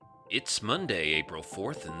It's Monday, April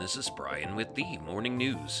 4th, and this is Brian with the Morning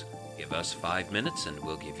News. Give us 5 minutes and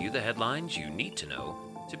we'll give you the headlines you need to know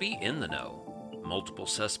to be in the know. Multiple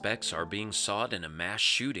suspects are being sought in a mass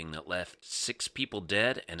shooting that left 6 people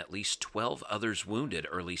dead and at least 12 others wounded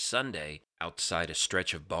early Sunday outside a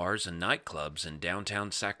stretch of bars and nightclubs in downtown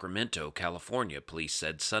Sacramento, California, police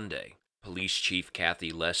said Sunday. Police Chief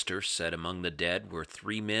Kathy Lester said among the dead were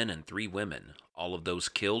 3 men and 3 women. All of those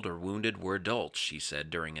killed or wounded were adults, she said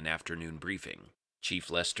during an afternoon briefing. Chief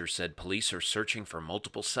Lester said police are searching for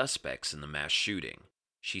multiple suspects in the mass shooting.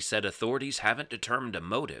 She said authorities haven't determined a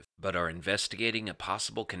motive, but are investigating a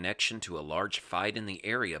possible connection to a large fight in the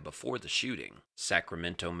area before the shooting.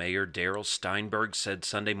 Sacramento Mayor Darrell Steinberg said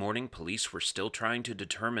Sunday morning police were still trying to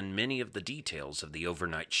determine many of the details of the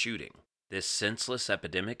overnight shooting. This senseless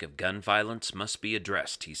epidemic of gun violence must be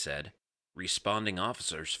addressed, he said. Responding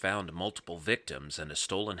officers found multiple victims and a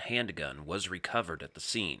stolen handgun was recovered at the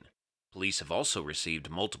scene. Police have also received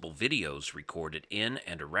multiple videos recorded in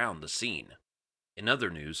and around the scene. In other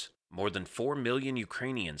news, more than 4 million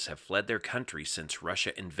Ukrainians have fled their country since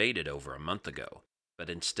Russia invaded over a month ago. But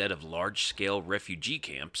instead of large-scale refugee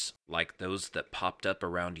camps, like those that popped up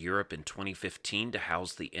around Europe in 2015 to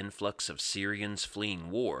house the influx of Syrians fleeing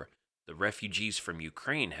war, the refugees from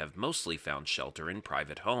Ukraine have mostly found shelter in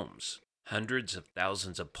private homes. Hundreds of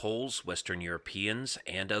thousands of Poles, Western Europeans,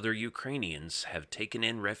 and other Ukrainians have taken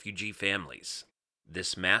in refugee families.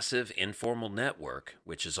 This massive informal network,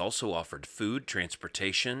 which has also offered food,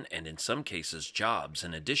 transportation, and in some cases jobs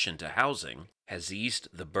in addition to housing, has eased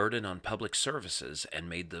the burden on public services and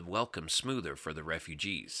made the welcome smoother for the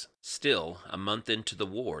refugees. Still, a month into the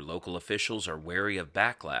war, local officials are wary of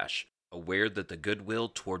backlash, aware that the goodwill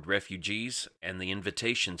toward refugees and the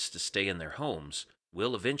invitations to stay in their homes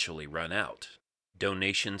will eventually run out.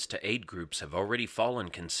 Donations to aid groups have already fallen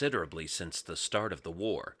considerably since the start of the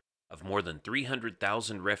war. Of more than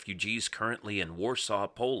 300,000 refugees currently in Warsaw,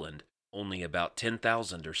 Poland, only about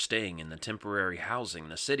 10,000 are staying in the temporary housing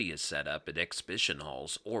the city has set up at exhibition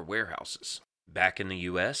halls or warehouses. Back in the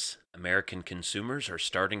U.S., American consumers are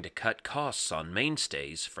starting to cut costs on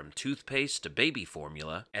mainstays from toothpaste to baby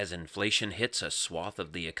formula as inflation hits a swath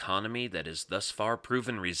of the economy that is thus far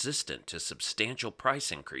proven resistant to substantial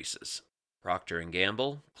price increases. Procter &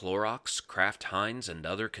 Gamble, Clorox, Kraft Heinz, and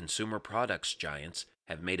other consumer products giants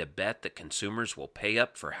have made a bet that consumers will pay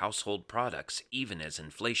up for household products even as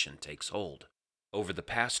inflation takes hold. Over the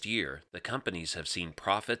past year, the companies have seen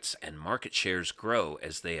profits and market shares grow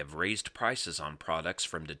as they have raised prices on products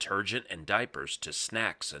from detergent and diapers to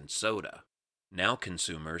snacks and soda. Now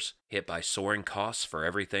consumers, hit by soaring costs for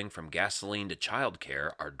everything from gasoline to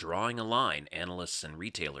childcare, are drawing a line, analysts and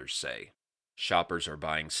retailers say. Shoppers are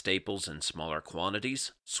buying staples in smaller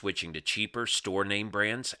quantities, switching to cheaper store-name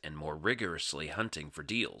brands, and more rigorously hunting for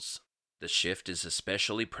deals. The shift is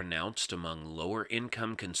especially pronounced among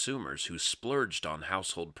lower-income consumers who splurged on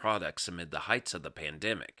household products amid the heights of the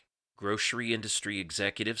pandemic. Grocery industry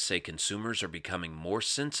executives say consumers are becoming more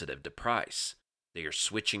sensitive to price. They are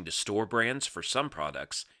switching to store brands for some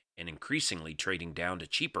products and increasingly trading down to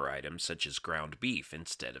cheaper items such as ground beef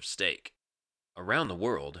instead of steak. Around the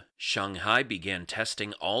world, Shanghai began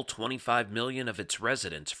testing all 25 million of its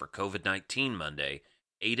residents for COVID-19 Monday,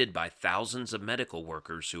 aided by thousands of medical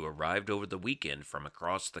workers who arrived over the weekend from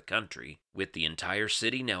across the country, with the entire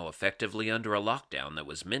city now effectively under a lockdown that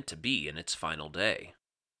was meant to be in its final day.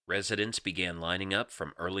 Residents began lining up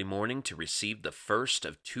from early morning to receive the first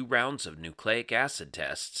of 2 rounds of nucleic acid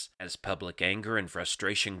tests as public anger and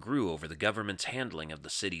frustration grew over the government's handling of the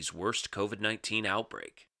city's worst COVID-19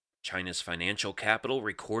 outbreak. China's financial capital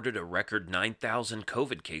recorded a record 9,000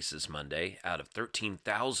 COVID cases Monday out of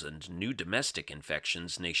 13,000 new domestic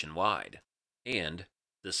infections nationwide. And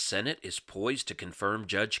the Senate is poised to confirm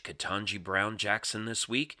Judge Ketanji Brown Jackson this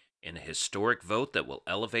week in a historic vote that will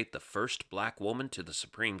elevate the first black woman to the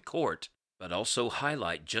Supreme Court, but also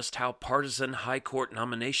highlight just how partisan high court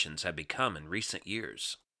nominations have become in recent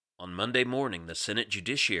years. On Monday morning, the Senate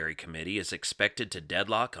Judiciary Committee is expected to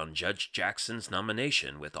deadlock on Judge Jackson's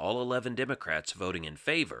nomination, with all 11 Democrats voting in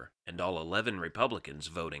favor and all 11 Republicans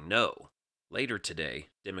voting no. Later today,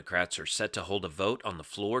 Democrats are set to hold a vote on the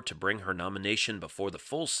floor to bring her nomination before the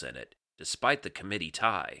full Senate, despite the committee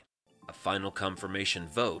tie. A final confirmation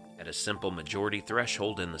vote at a simple majority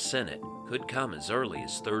threshold in the Senate could come as early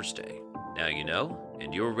as Thursday. Now you know,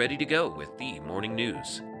 and you're ready to go with the Morning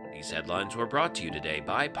News. These headlines were brought to you today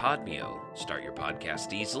by Podmeo. Start your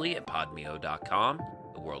podcast easily at podmeo.com,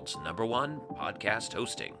 the world's #1 podcast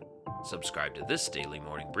hosting. Subscribe to this daily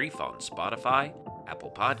morning brief on Spotify,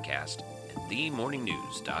 Apple Podcast, and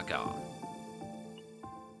themorningnews.com.